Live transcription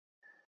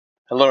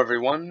Hello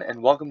everyone,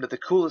 and welcome to the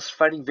coolest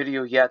fighting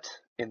video yet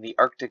in the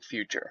Arctic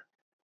future.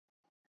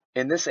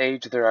 In this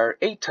age, there are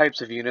 8 types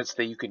of units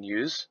that you can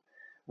use,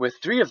 with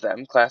 3 of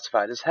them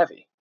classified as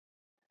heavy.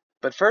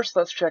 But first,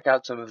 let's check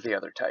out some of the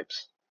other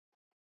types.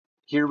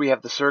 Here we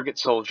have the Surrogate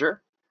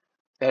Soldier.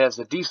 It has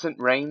a decent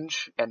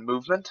range and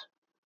movement,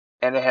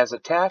 and it has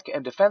attack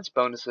and defense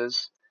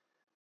bonuses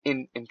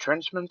in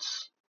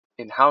entrenchments,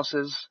 in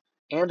houses,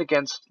 and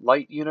against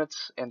light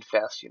units and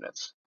fast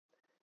units.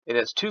 It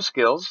has 2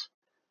 skills,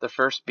 the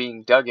first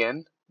being Dug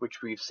In,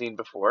 which we've seen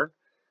before,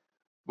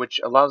 which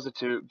allows it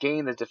to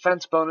gain a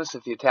defense bonus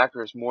if the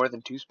attacker is more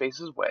than 2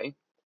 spaces away.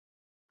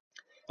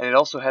 And it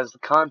also has the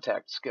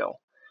Contact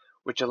skill,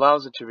 which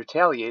allows it to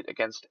retaliate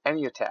against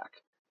any attack,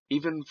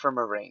 even from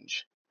a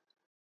range.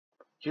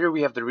 Here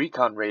we have the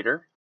Recon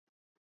Raider.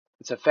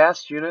 It's a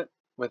fast unit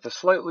with a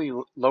slightly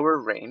lower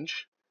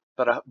range,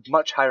 but a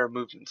much higher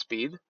movement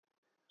speed.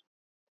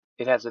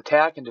 It has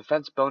attack and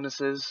defense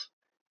bonuses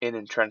in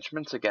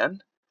entrenchments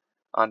again,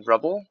 on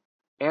rubble,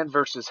 and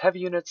versus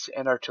heavy units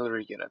and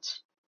artillery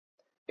units.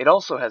 It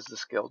also has the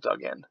skill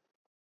Dug In.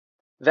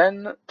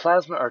 Then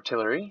Plasma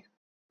Artillery,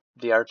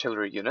 the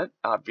artillery unit,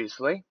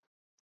 obviously.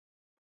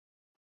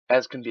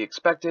 As can be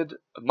expected,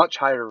 a much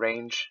higher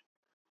range,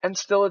 and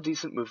still a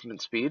decent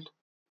movement speed.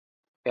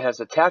 It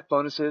has attack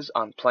bonuses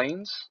on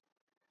plains,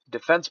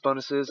 defense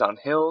bonuses on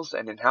hills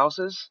and in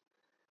houses,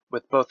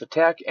 with both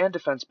attack and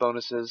defense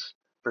bonuses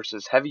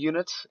versus heavy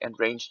units and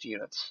ranged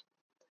units.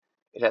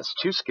 It has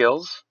 2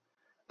 skills,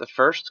 the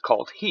first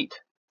called Heat,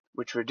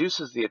 which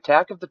reduces the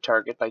attack of the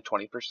target by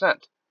 20%.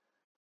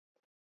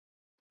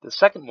 The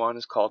second one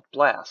is called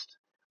Blast,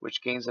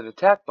 which gains an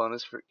attack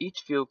bonus for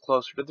each field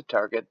closer to the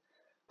target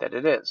that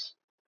it is.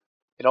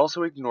 It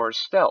also ignores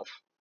stealth.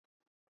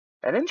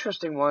 An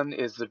interesting one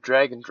is the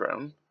Dragon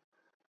Drone.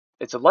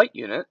 It's a light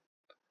unit,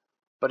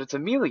 but it's a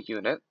melee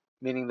unit,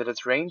 meaning that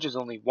its range is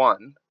only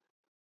 1.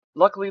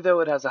 Luckily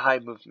though, it has a high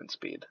movement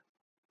speed.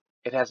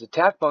 It has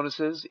attack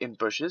bonuses in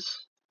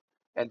bushes,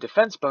 and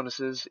defense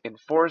bonuses in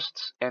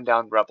forests and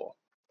on rubble,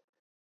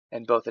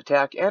 and both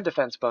attack and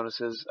defense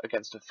bonuses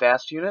against a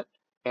fast unit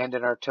and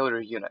an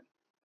artillery unit.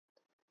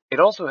 It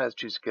also has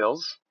 2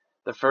 skills,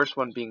 the first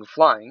one being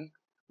Flying,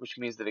 which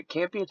means that it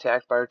can't be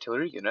attacked by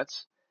artillery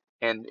units,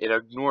 and it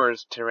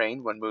ignores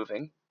terrain when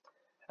moving,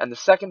 and the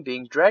second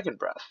being Dragon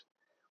Breath,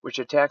 which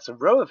attacks a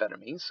row of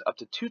enemies up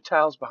to 2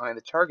 tiles behind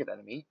the target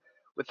enemy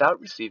without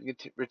receiving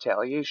a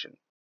retaliation.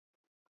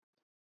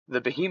 The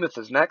Behemoth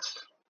is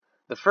next,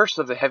 the first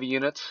of the heavy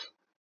units,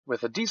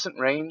 with a decent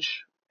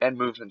range and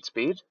movement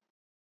speed.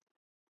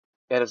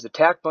 It has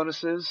attack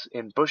bonuses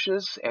in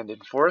bushes and in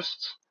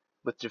forests,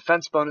 with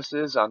defense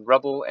bonuses on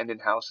rubble and in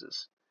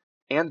houses,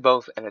 and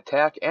both an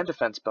attack and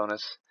defense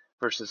bonus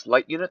versus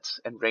light units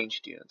and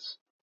ranged units.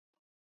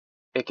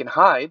 It can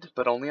hide,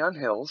 but only on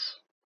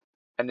hills,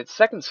 and its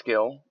second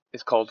skill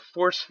is called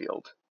Force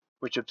Field,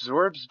 which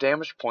absorbs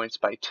damage points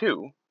by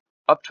 2,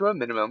 up to a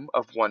minimum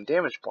of 1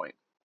 damage point.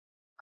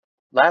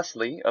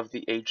 Lastly, of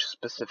the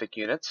age-specific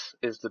units,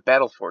 is the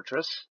Battle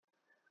Fortress.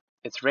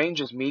 Its range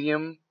is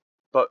medium,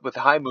 but with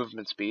high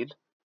movement speed.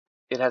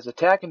 It has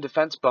attack and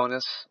defense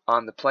bonus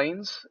on the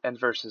plains and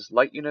versus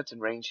light units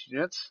and ranged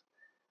units,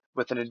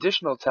 with an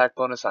additional attack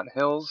bonus on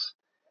hills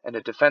and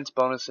a defense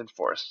bonus in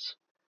forests.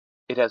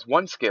 It has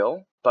 1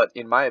 skill, but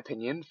in my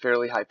opinion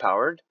fairly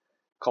high-powered,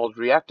 called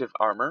Reactive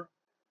Armor,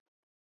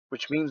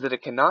 which means that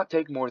it cannot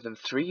take more than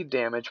 3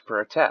 damage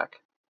per attack.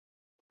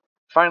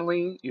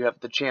 Finally, you have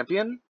the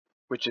Champion,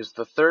 which is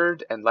the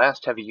 3rd and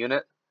last heavy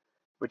unit,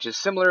 which is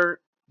similar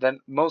than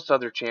most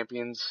other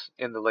champions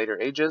in the later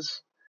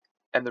ages,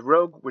 and the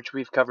Rogue, which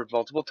we've covered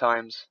multiple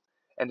times,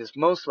 and is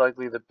most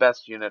likely the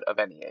best unit of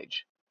any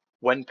age,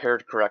 when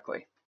paired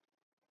correctly.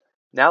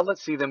 Now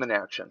let's see them in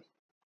action.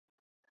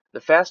 The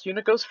fast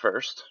unit goes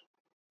first,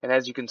 and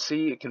as you can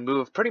see, it can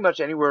move pretty much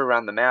anywhere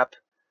around the map,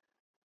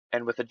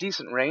 and with a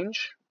decent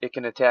range, it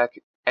can attack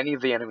any of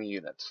the enemy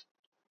units.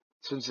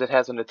 Since it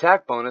has an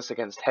attack bonus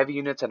against heavy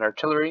units and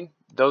artillery,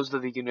 those are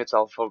the units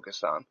I'll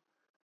focus on.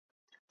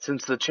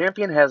 Since the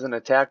champion has an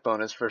attack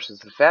bonus versus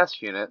the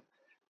fast unit,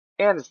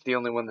 and it's the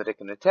only one that it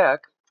can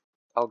attack,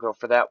 I'll go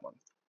for that one.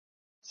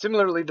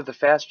 Similarly to the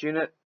fast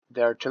unit,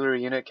 the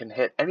artillery unit can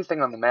hit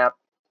anything on the map,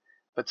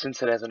 but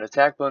since it has an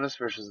attack bonus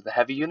versus the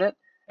heavy unit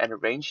and a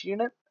ranged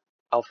unit,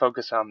 I'll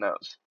focus on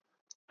those.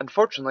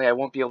 Unfortunately, I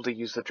won't be able to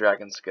use the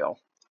dragon skill.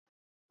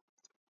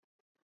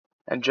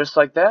 And just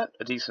like that,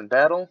 a decent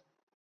battle.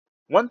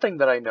 One thing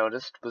that I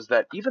noticed was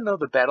that even though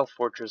the Battle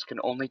Fortress can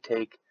only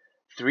take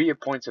 3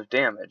 points of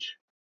damage,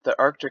 the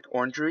Arctic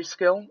Orangery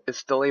skill is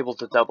still able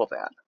to double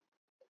that.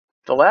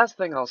 The last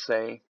thing I'll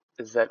say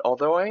is that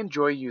although I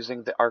enjoy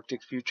using the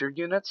Arctic Future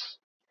units,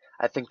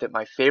 I think that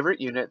my favorite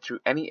unit through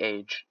any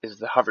age is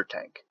the Hover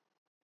Tank.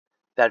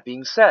 That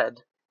being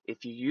said,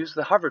 if you use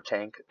the Hover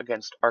Tank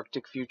against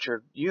Arctic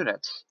Future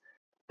units,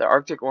 the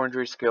Arctic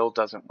Orangery skill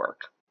doesn't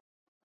work.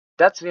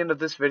 That's the end of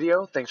this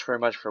video. Thanks very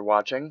much for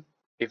watching.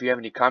 If you have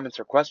any comments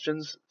or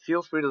questions,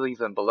 feel free to leave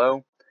them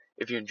below.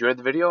 If you enjoyed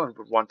the video and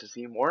would want to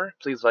see more,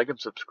 please like and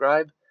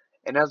subscribe.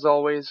 And as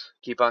always,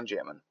 keep on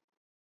jamming.